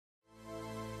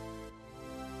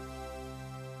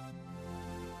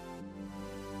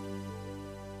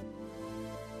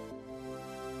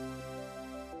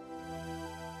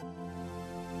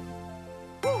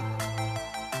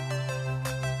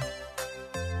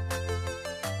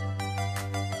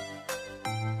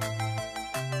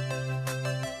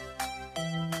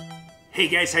Hey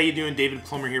guys, how you doing? David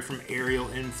Plummer here from Aerial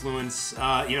Influence.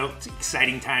 It's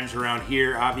exciting times around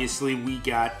here. Obviously, we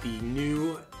got the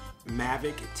new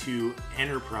Mavic 2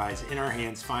 Enterprise in our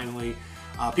hands finally.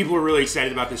 People are really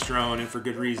excited about this drone, and for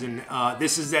good reason.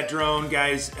 This is that drone,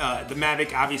 guys. The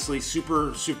Mavic, obviously,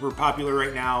 super popular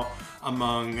right now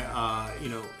among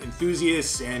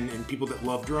enthusiasts and people that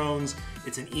love drones.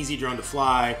 It's an easy drone to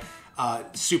fly,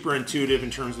 super intuitive in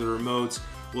terms of the remotes.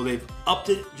 Well, they've upped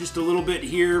it just a little bit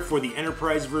here for the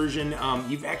Enterprise version.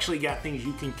 You've actually got things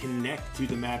you can connect to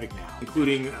the Mavic now,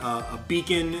 including a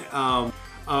beacon.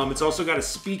 It's also got a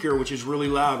speaker, which is really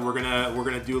loud. We're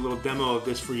gonna do a little demo of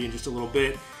this for you in just a little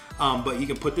bit. But you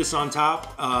can put this on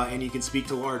top, and you can speak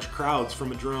to large crowds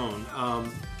from a drone,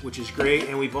 which is great.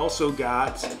 And we've also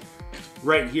got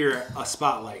right here a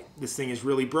spotlight. This thing is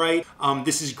really bright.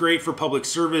 This is great for public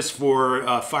service,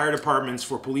 for fire departments,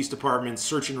 for police departments,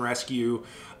 search and rescue.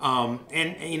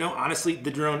 Honestly, the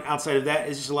drone outside of that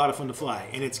is just a lot of fun to fly.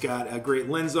 And it's got a great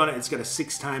lens on it. It's got a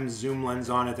 6x zoom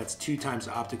lens on it. That's 2x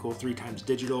optical, 3x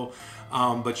digital.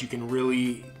 But you can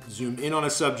really zoom in on a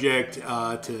subject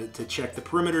to check the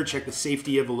perimeter, check the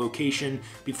safety of a location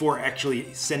before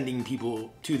actually sending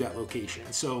people to that location.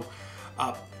 So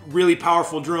really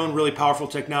powerful drone, really powerful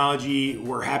technology.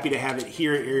 We're happy to have it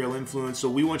here at Aerial Influence. So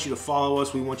we want you to follow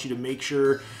us. We want you to make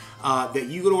sure that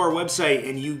you go to our website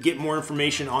and you get more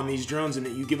information on these drones, and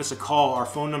that you give us a call. Our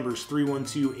phone number is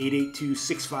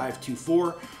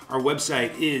 312-882-6524. Our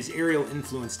website is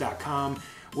aerialinfluence.com.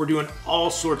 We're doing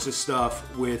all sorts of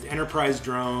stuff with enterprise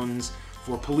drones,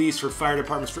 for police, for fire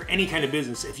departments, for any kind of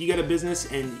business. If you got a business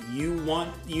and you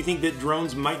think that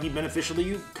drones might be beneficial to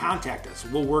you, contact us.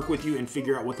 We'll work with you and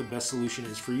figure out what the best solution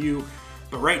is for you.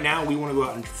 But right now, we want to go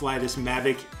out and fly this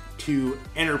Mavic 2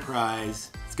 Enterprise.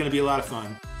 It's going to be a lot of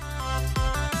fun.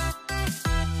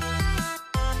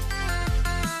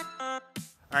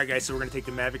 All right, guys, so we're going to take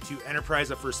the Mavic 2 Enterprise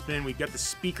up for a spin. We've got the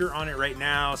speaker on it right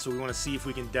now, so we want to see if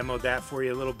we can demo that for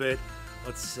you a little bit.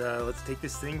 Let's take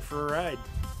this thing for a ride.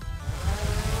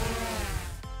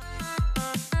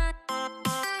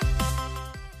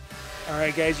 All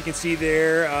right, guys, you can see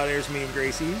there's me and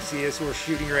Gracie. See us, we're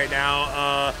shooting right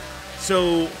now.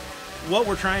 So what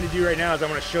we're trying to do right now is I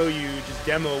want to show you, just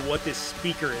demo what this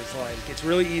speaker is like. It's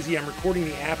really easy. I'm recording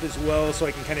the app as well, so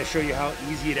I can kind of show you how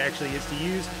easy it actually is to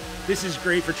use. This is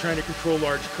great for trying to control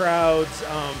large crowds,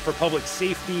 for public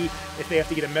safety, if they have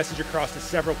to get a message across to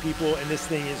several people, and this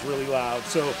thing is really loud.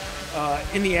 So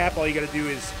in the app, all you got to do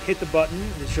is hit the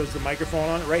button that shows the microphone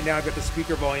on it. Right now, I've got the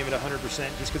speaker volume at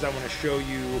 100%, just because I want to show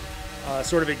you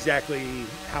sort of exactly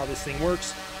how this thing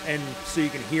works, and so you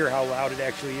can hear how loud it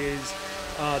actually is.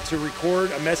 To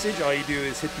record a message, all you do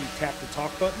is hit the tap to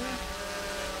talk button.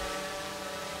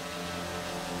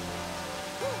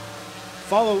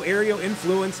 Follow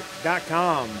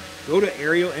aerialinfluence.com. Go to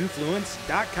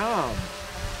aerialinfluence.com.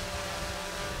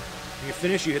 When you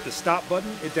finish, you hit the stop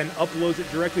button. It then uploads it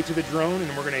directly to the drone,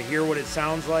 and we're going to hear what it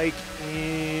sounds like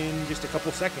in just a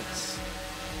couple seconds.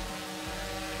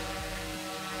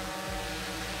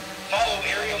 Follow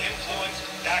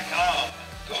aerialinfluence.com.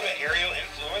 Go to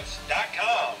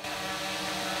aerialinfluence.com.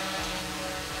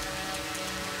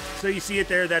 So you see it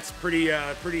there. That's pretty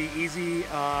easy,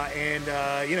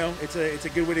 it's a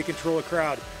good way to control a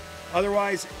crowd.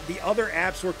 Otherwise, the other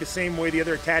apps work the same way. The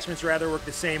other attachments rather work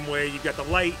the same way. You've got the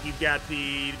light, you've got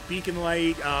the beacon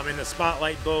light, and the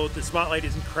spotlight both. The spotlight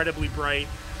is incredibly bright.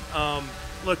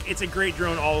 Look, it's a great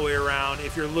drone all the way around.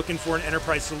 If you're looking for an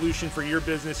enterprise solution for your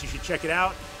business, you should check it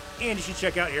out. And you should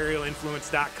check out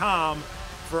aerialinfluence.com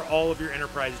for all of your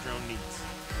enterprise drone needs.